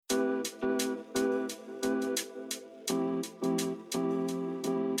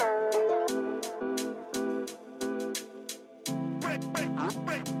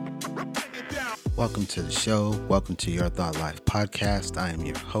Welcome to the show. Welcome to Your Thought Life podcast. I am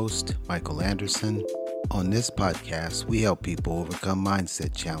your host, Michael Anderson. On this podcast, we help people overcome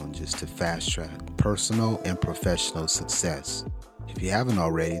mindset challenges to fast track personal and professional success. If you haven't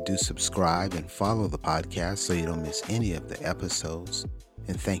already, do subscribe and follow the podcast so you don't miss any of the episodes.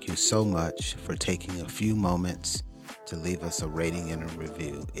 And thank you so much for taking a few moments to leave us a rating and a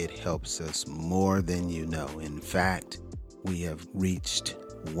review. It helps us more than you know. In fact, we have reached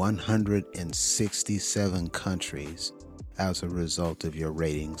 167 countries as a result of your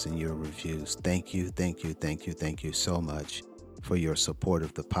ratings and your reviews. Thank you so much for your support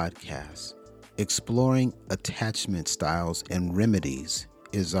of the podcast. Exploring attachment styles and remedies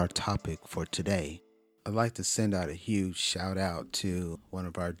is our topic for today. I'd like to send out a huge shout out to one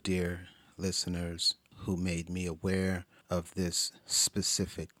of our dear listeners who made me aware of this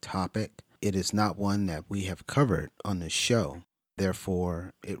specific topic. It is not one that we have covered on the show.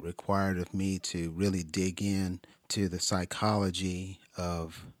 Therefore, it required of me to really dig in to the psychology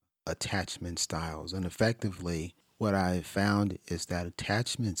of attachment styles. And effectively, what I have found is that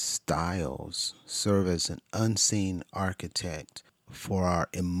attachment styles serve as an unseen architect for our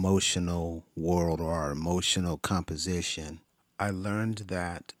emotional world or our emotional composition. I learned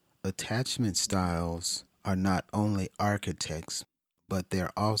that attachment styles are not only architects, but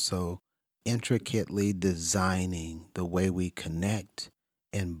they're also intricately designing the way we connect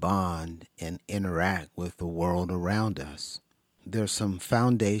and bond and interact with the world around us. There's some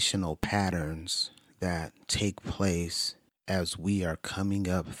foundational patterns that take place as we are coming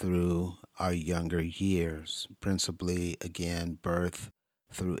up through our younger years, principally, again, birth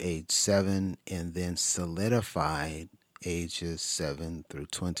through age 7 and then solidified ages 7 through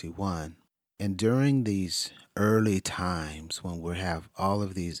 21. And during these early times when we have all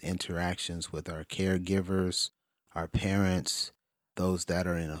of these interactions with our caregivers, our parents, those that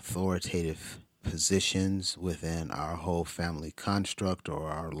are in authoritative positions within our whole family construct or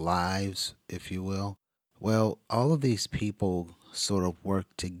our lives, if you will, well, all of these people sort of work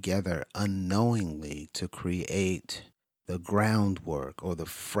together unknowingly to create the groundwork or the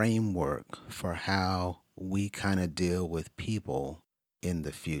framework for how we kind of deal with people in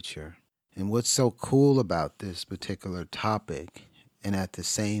the future. And what's so cool about this particular topic, and at the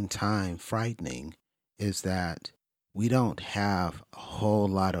same time frightening, is that we don't have a whole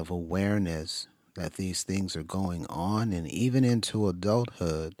lot of awareness that these things are going on. And even into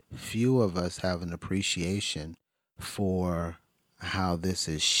adulthood, few of us have an appreciation for how this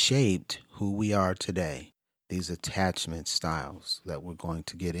has shaped who we are today, these attachment styles that we're going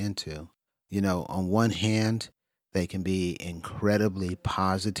to get into. You know, on one hand, they can be incredibly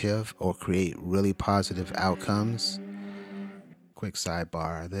positive or create really positive outcomes. Quick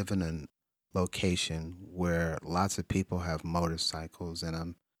sidebar, I live in a location where lots of people have motorcycles, and I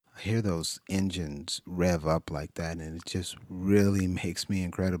hear those engines rev up like that, and it just really makes me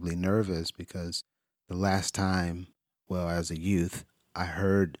incredibly nervous because the last time, well, as a youth, I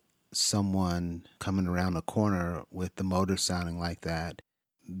heard someone coming around the corner with the motor sounding like that.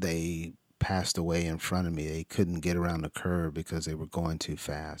 They passed away in front of me. They couldn't get around the curb because they were going too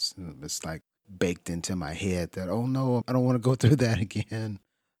fast. It's like baked into my head that, oh no, I don't want to go through that again.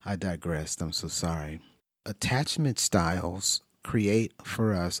 I digressed. I'm so sorry. Attachment styles create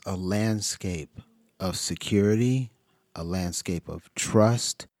for us a landscape of security, a landscape of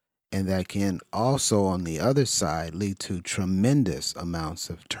trust, and that can also, on the other side, lead to tremendous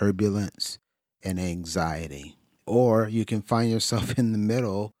amounts of turbulence and anxiety. Or you can find yourself in the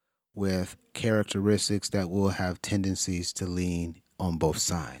middle with characteristics that will have tendencies to lean on both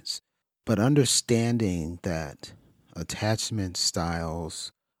sides. But understanding that attachment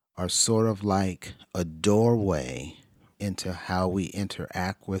styles are sort of like a doorway into how we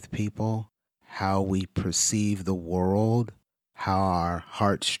interact with people, how we perceive the world, how our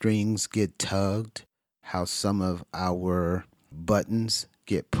heartstrings get tugged, how some of our buttons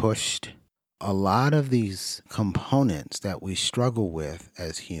get pushed. A lot of these components that we struggle with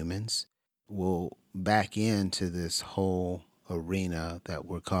as humans will back into this whole arena that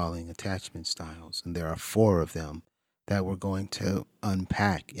we're calling attachment styles. And there are 4 of them that we're going to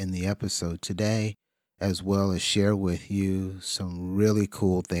unpack in the episode today, as well as share with you some really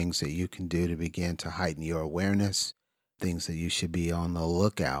cool things that you can do to begin to heighten your awareness, things that you should be on the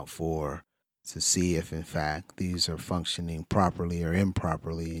lookout for to see if, in fact, these are functioning properly or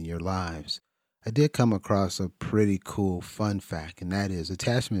improperly in your lives. I did come across a pretty cool fun fact, and that is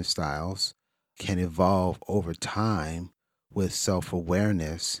attachment styles can evolve over time with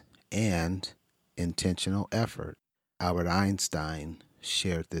self-awareness and intentional effort. Albert Einstein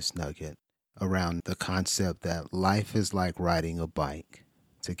shared this nugget around the concept that life is like riding a bike.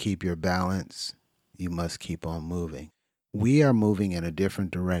 To keep your balance, you must keep on moving. We are moving in a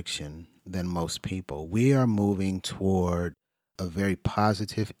different direction than most people. We are moving toward a very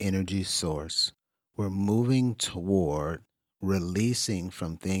positive energy source. We're moving toward releasing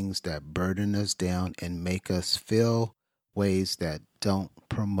from things that burden us down and make us feel ways that don't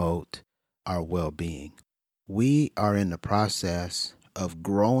promote our well being. We are in the process of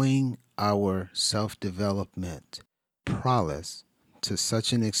growing our self development prowess to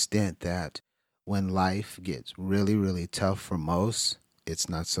such an extent that when life gets really, really tough for most, it's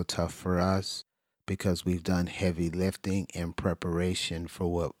not so tough for us because we've done heavy lifting in preparation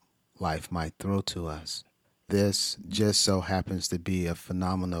for what life might throw to us. This just so happens to be a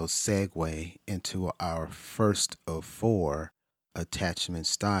phenomenal segue into our first of four attachment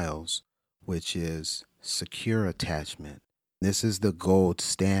styles, which is secure attachment. This is the gold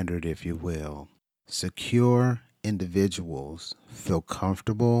standard, if you will. Secure individuals feel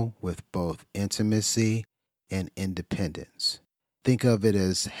comfortable with both intimacy and independence. Think of it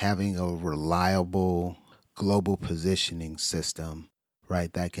as having a reliable global positioning system,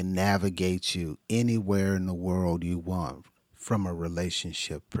 right, that can navigate you anywhere in the world you want from a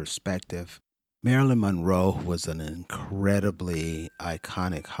relationship perspective. Marilyn Monroe was an incredibly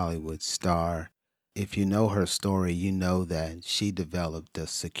iconic Hollywood star. If you know her story, you know that she developed a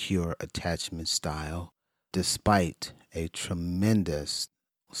secure attachment style despite a tremendous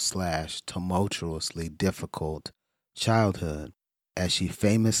slash tumultuously difficult childhood. As she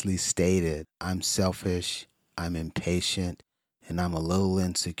famously stated, I'm selfish, I'm impatient, and I'm a little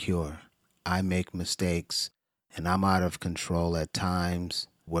insecure. I make mistakes, and I'm out of control at times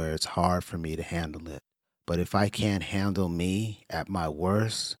where it's hard for me to handle it. But if I can't handle me at my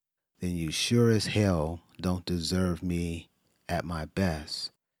worst, then you sure as hell don't deserve me at my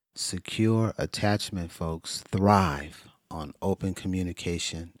best. Secure attachment folks thrive on open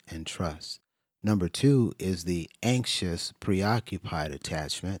communication and trust. Number two is the anxious, preoccupied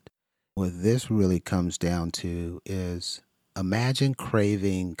attachment. What this really comes down to is imagine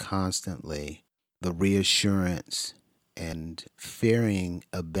craving constantly the reassurance and fearing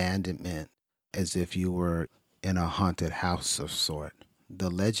abandonment as if you were in a haunted house of sort. The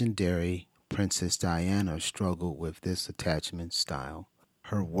legendary Princess Diana struggled with this attachment style.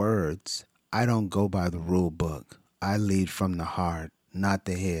 Her words, I don't go by the rule book. I lead from the heart, not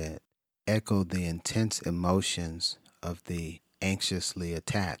the head, echoed the intense emotions of the anxiously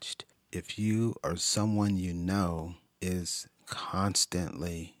attached. If you or someone you know is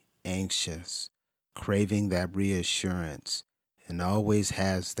constantly anxious, craving that reassurance, and always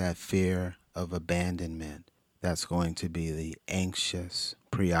has that fear of abandonment, that's going to be the anxious,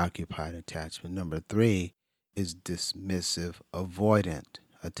 preoccupied attachment. Number three is dismissive, avoidant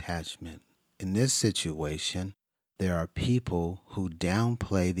attachment. In this situation, there are people who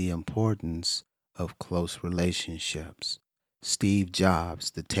downplay the importance of close relationships. Steve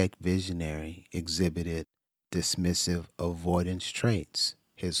Jobs, the tech visionary, exhibited dismissive avoidance traits.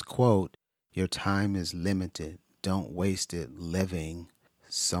 His quote, your time is limited. Don't waste it living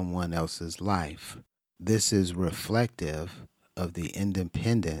someone else's life. This is reflective of the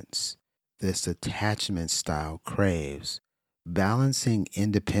independence this attachment style craves. Balancing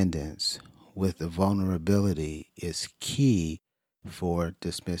independence with the vulnerability is key for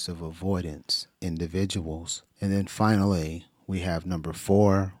dismissive avoidance individuals. And then finally, we have number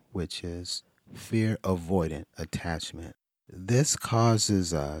four, which is fear avoidant attachment. This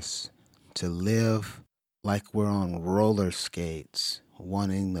causes us to live like we're on roller skates,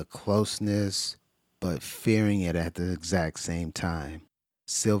 wanting the closeness but fearing it at the exact same time.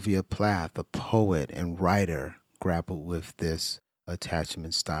 Sylvia Plath, a poet and writer, grappled with this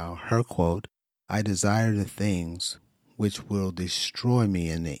attachment style. Her quote, I desire the things which will destroy me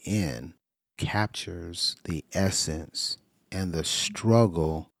in the end, captures the essence and the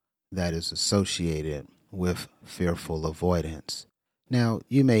struggle that is associated with fearful avoidance. Now,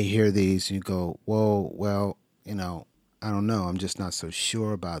 you may hear these and you go, whoa, well, I don't know. I'm just not so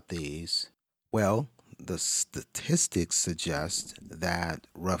sure about these. Well, the statistics suggest that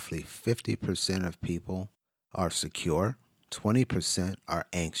roughly 50% of people are secure, 20% are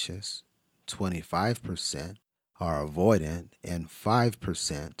anxious, 25% are avoidant, and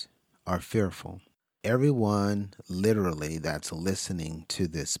 5% are fearful. Everyone literally that's listening to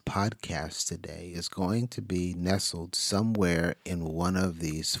this podcast today is going to be nestled somewhere in one of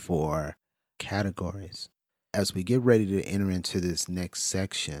these four categories. As we get ready to enter into this next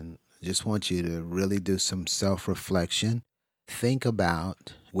section, I just want you to really do some self-reflection. Think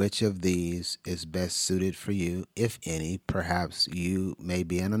about which of these is best suited for you, if any. Perhaps you may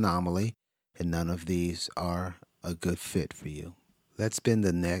be an anomaly and none of these are a good fit for you. Let's spend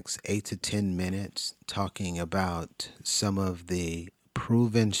the next 8 to 10 minutes talking about some of the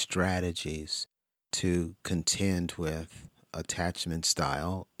proven strategies to contend with attachment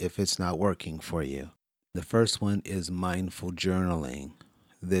style if it's not working for you. The first one is mindful journaling.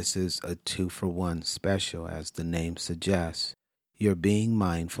 This is a 2-for-1 special, as the name suggests. You're being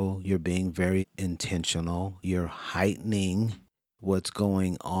mindful, you're being very intentional, you're heightening what's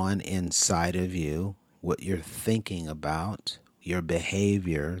going on inside of you, what you're thinking about, your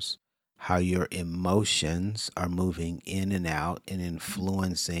behaviors, how your emotions are moving in and out and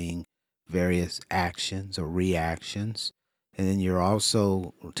influencing various actions or reactions. And then you're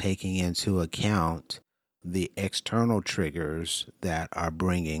also taking into account the external triggers that are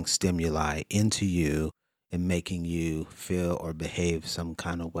bringing stimuli into you and making you feel or behave some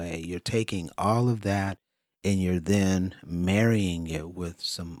kind of way. You're taking all of that and you're then marrying it with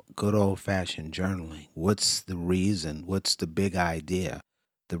some good old fashioned journaling. What's the reason? What's the big idea?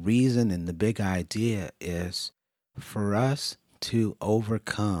 The reason and the big idea is for us to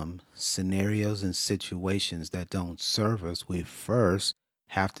overcome scenarios and situations that don't serve us, we first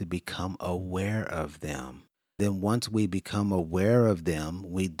have to become aware of them. Then once we become aware of them,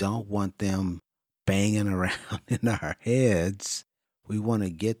 we don't want them banging around in our heads. We want to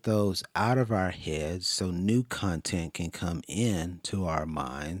get those out of our heads so new content can come in to our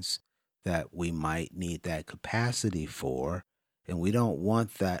minds that we might need that capacity for. And we don't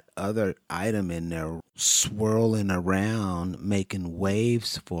want that other item in there swirling around, making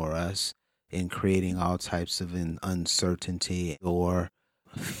waves for us and creating all types of uncertainty or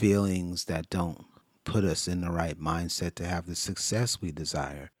feelings that don't put us in the right mindset to have the success we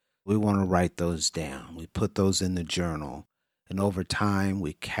desire. We want to write those down. We put those in the journal. And over time,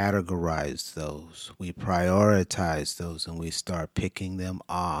 we categorize those. We prioritize those and we start picking them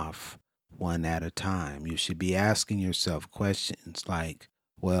off one at a time. You should be asking yourself questions like,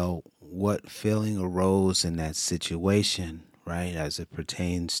 well, what feeling arose in that situation, right, as it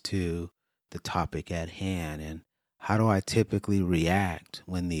pertains to the topic at hand? And how do I typically react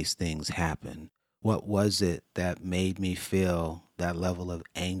when these things happen? What was it that made me feel that level of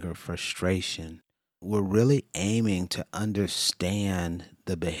anger, frustration? We're really aiming to understand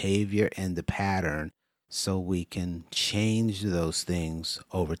the behavior and the pattern so we can change those things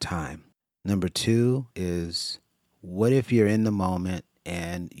over time. Number 2 is, what if you're in the moment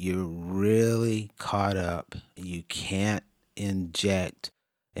and you're really caught up? You can't inject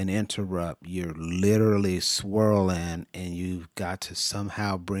and interrupt. You're literally swirling and you've got to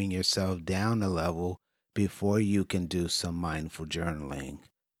somehow bring yourself down a level before you can do some mindful journaling.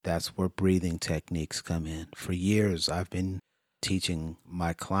 That's where breathing techniques come in. For years, I've been teaching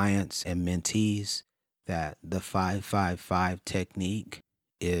my clients and mentees that the 555 technique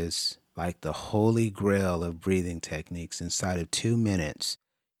is like the holy grail of breathing techniques. Inside of 2 minutes,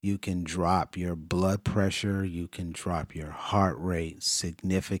 you can drop your blood pressure, you can drop your heart rate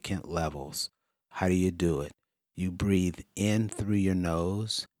significant levels. How do you do it? You breathe in through your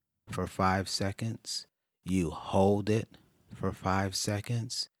nose for 5 seconds. You hold it for 5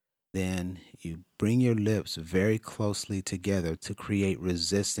 seconds. Then you bring your lips very closely together to create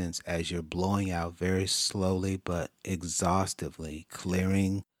resistance as you're blowing out very slowly but exhaustively,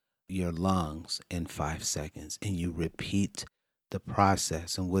 clearing your lungs in 5 seconds. And you repeat the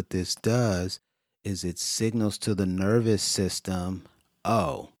process. And what this does is it signals to the nervous system,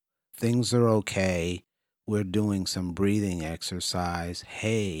 oh, things are okay. We're doing some breathing exercise.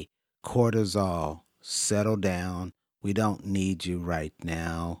 Hey, cortisol, settle down. We don't need you right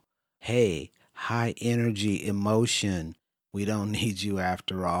now. Hey, high energy emotion. We don't need you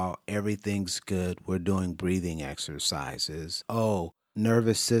after all. Everything's good. We're doing breathing exercises. Oh,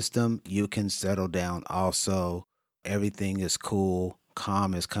 nervous system, you can settle down also. Everything is cool.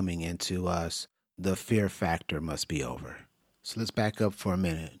 Calm is coming into us. The fear factor must be over. So let's back up for a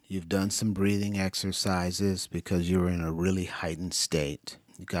minute. You've done some breathing exercises because you were in a really heightened state.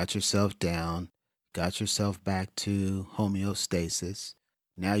 You got yourself down, got yourself back to homeostasis.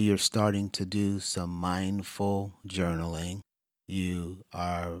 Now you're starting to do some mindful journaling. You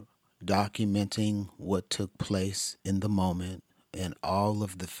are documenting what took place in the moment and all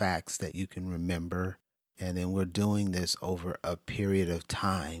of the facts that you can remember. And then we're doing this over a period of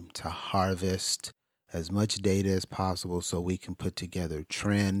time to harvest as much data as possible so we can put together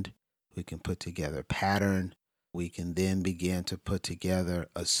trend, we can put together pattern, we can then begin to put together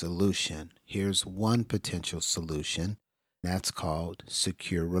a solution. Here's one potential solution. That's called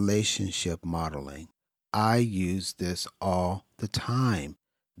secure relationship modeling. I use this all the time.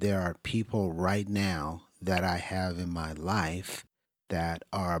 There are people right now that I have in my life that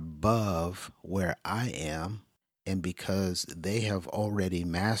are above where I am, And because they have already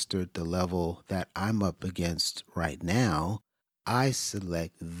mastered the level that I'm up against right now, I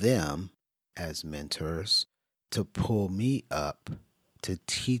select them as mentors to pull me up, to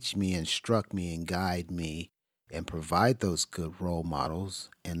teach me, instruct me, and guide me, and provide those good role models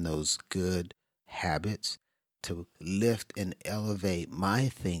and those good habits to lift and elevate my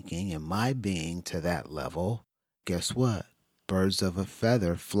thinking and my being to that level. Guess what? Birds of a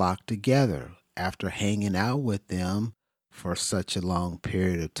feather flock together. After hanging out with them for such a long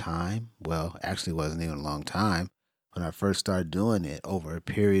period of time, well, actually, it wasn't even a long time. When I first started doing it, over a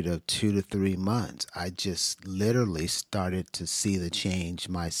period of 2 to 3 months, I just literally started to see the change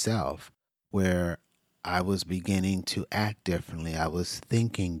myself, where I was beginning to act differently. I was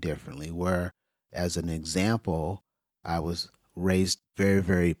thinking differently. Where, as an example, I was raised very,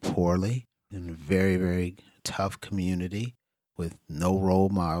 very poorly in a very, very tough community with no role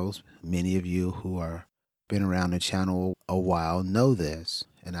models. Many of you who are been around the channel a while know this.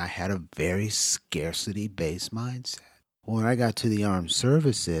 And I had a very scarcity based mindset. When I got to the armed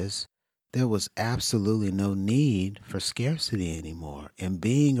services, there was absolutely no need for scarcity anymore. And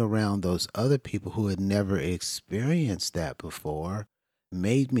being around those other people who had never experienced that before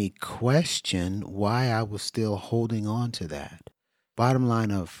made me question why I was still holding on to that. Bottom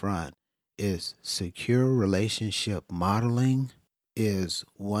line up front is secure relationship modeling is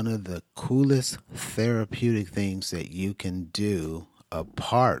one of the coolest therapeutic things that you can do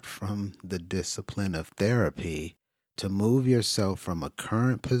apart from the discipline of therapy to move yourself from a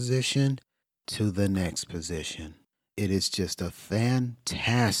current position to the next position. It is just a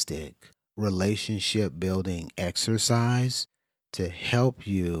fantastic relationship building exercise to help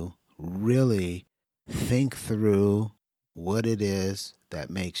you really think through what it is that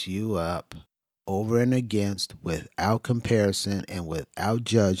makes you up over and against, without comparison and without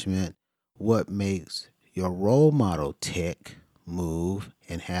judgment, what makes your role model tick, move,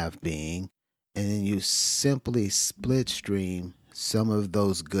 and have being. And then you simply split stream some of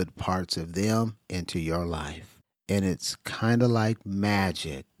those good parts of them into your life. And it's kind of like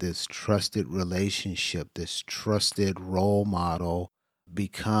magic. This trusted relationship, this trusted role model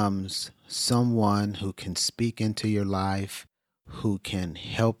becomes someone who can speak into your life, who can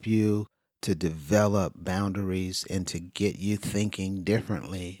help you to develop boundaries and to get you thinking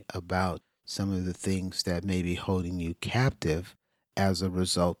differently about some of the things that may be holding you captive as a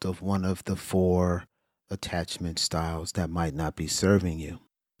result of one of the 4 attachment styles that might not be serving you.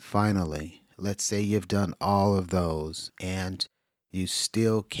 Finally, let's say you've done all of those and you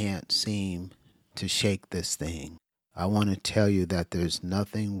still can't seem to shake this thing. I want to tell you that there's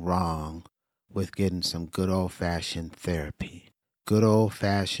nothing wrong with getting some good old-fashioned therapy. Good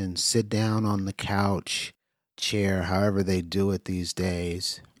old-fashioned sit down on the couch, chair, however they do it these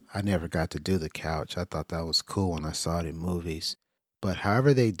days. I never got to do the couch. I thought that was cool when I saw it in movies. But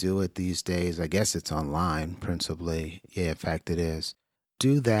however they do it these days, I guess it's online principally. Yeah, in fact it is.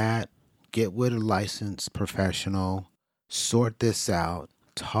 Do that. Get with a licensed professional. Sort this out.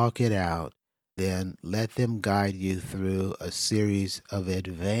 Talk it out. Then let them guide you through a series of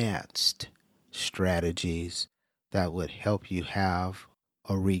advanced strategies that would help you have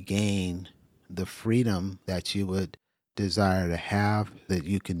or regain the freedom that you would desire to have, that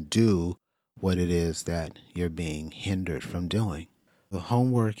you can do what it is that you're being hindered from doing. The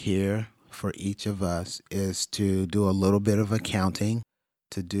homework here for each of us is to do a little bit of accounting,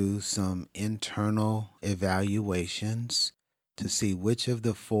 to do some internal evaluations, to see which of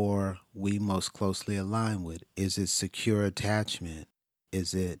the 4 we most closely align with. Is it secure attachment?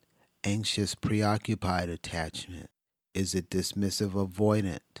 Is it anxious, preoccupied attachment? Is it dismissive,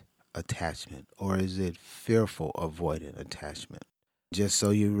 avoidant attachment? Or is it fearful, avoidant attachment? Just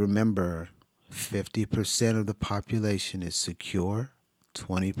so you remember, 50% of the population is secure,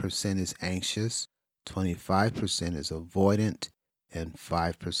 20% is anxious, 25% is avoidant, and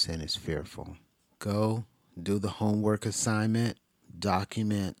 5% is fearful. Go do the homework assignment,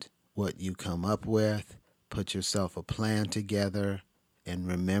 document what you come up with, put yourself a plan together, and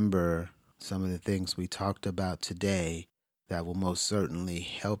remember some of the things we talked about today that will most certainly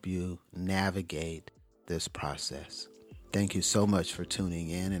help you navigate this process. Thank you so much for tuning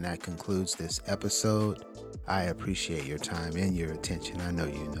in, and that concludes this episode. I appreciate your time and your attention. I know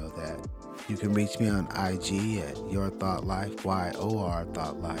you know that. You can reach me on IG at Your Thought Life, YOR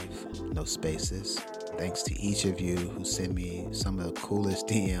Thought Life, no spaces. Thanks to each of you who send me some of the coolest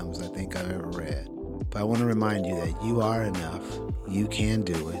DMs I think I've ever read. But I want to remind you that you are enough. You can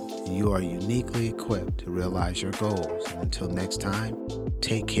do it. You are uniquely equipped to realize your goals. And until next time,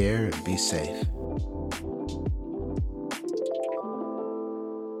 take care and be safe.